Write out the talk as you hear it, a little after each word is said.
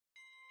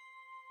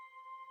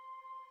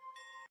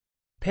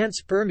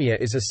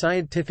Panspermia is a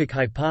scientific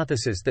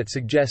hypothesis that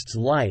suggests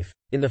life,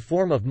 in the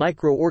form of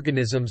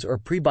microorganisms or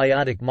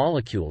prebiotic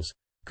molecules,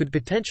 could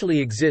potentially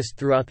exist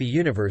throughout the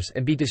universe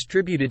and be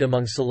distributed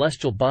among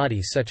celestial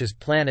bodies such as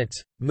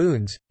planets,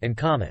 moons, and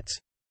comets.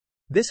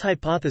 This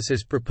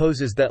hypothesis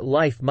proposes that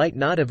life might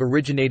not have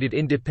originated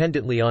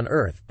independently on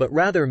Earth but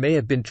rather may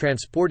have been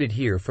transported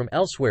here from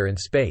elsewhere in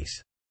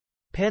space.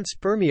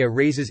 Panspermia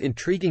raises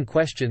intriguing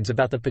questions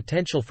about the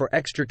potential for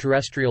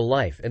extraterrestrial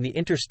life and the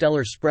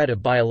interstellar spread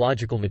of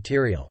biological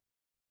material.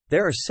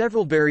 There are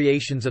several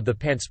variations of the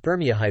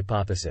panspermia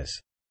hypothesis.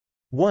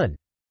 1.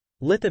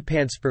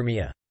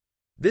 Lithopanspermia.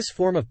 This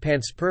form of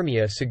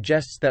panspermia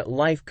suggests that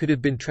life could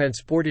have been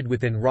transported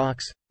within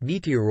rocks,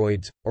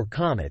 meteoroids, or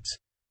comets,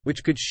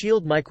 which could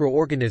shield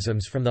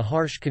microorganisms from the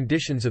harsh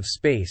conditions of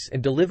space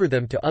and deliver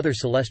them to other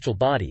celestial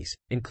bodies,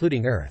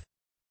 including Earth.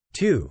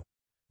 2.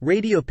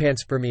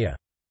 Radiopanspermia.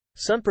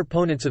 Some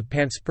proponents of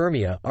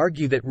panspermia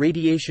argue that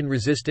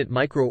radiation-resistant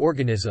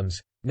microorganisms,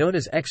 known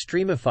as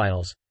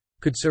extremophiles,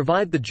 could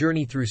survive the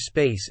journey through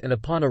space and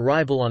upon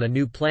arrival on a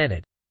new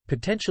planet,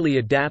 potentially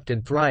adapt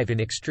and thrive in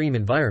extreme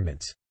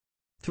environments.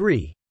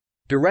 3.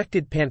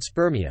 Directed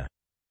panspermia.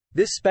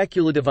 This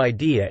speculative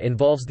idea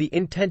involves the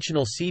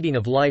intentional seeding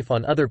of life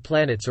on other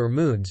planets or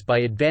moons by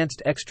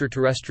advanced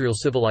extraterrestrial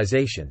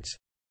civilizations.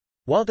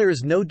 While there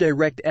is no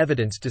direct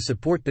evidence to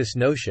support this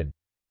notion,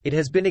 it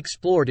has been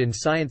explored in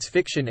science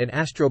fiction and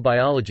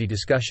astrobiology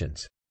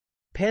discussions.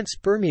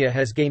 Panspermia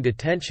has gained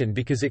attention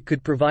because it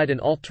could provide an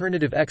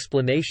alternative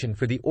explanation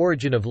for the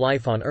origin of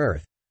life on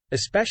Earth,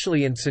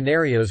 especially in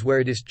scenarios where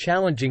it is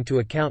challenging to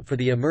account for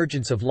the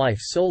emergence of life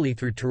solely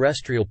through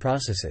terrestrial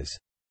processes.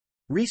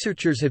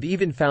 Researchers have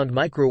even found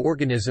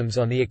microorganisms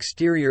on the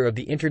exterior of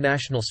the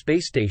International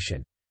Space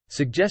Station,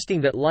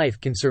 suggesting that life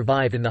can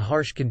survive in the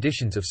harsh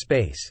conditions of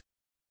space.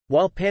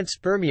 While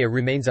panspermia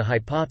remains a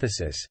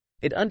hypothesis,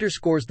 it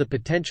underscores the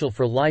potential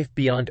for life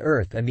beyond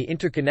Earth and the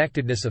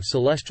interconnectedness of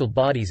celestial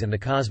bodies and the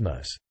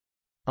cosmos.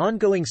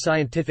 Ongoing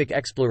scientific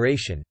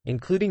exploration,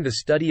 including the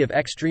study of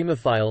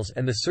extremophiles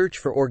and the search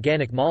for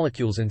organic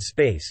molecules in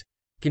space,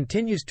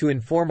 continues to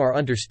inform our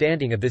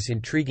understanding of this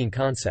intriguing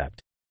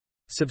concept.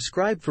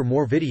 Subscribe for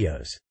more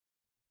videos.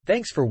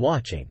 Thanks for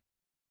watching.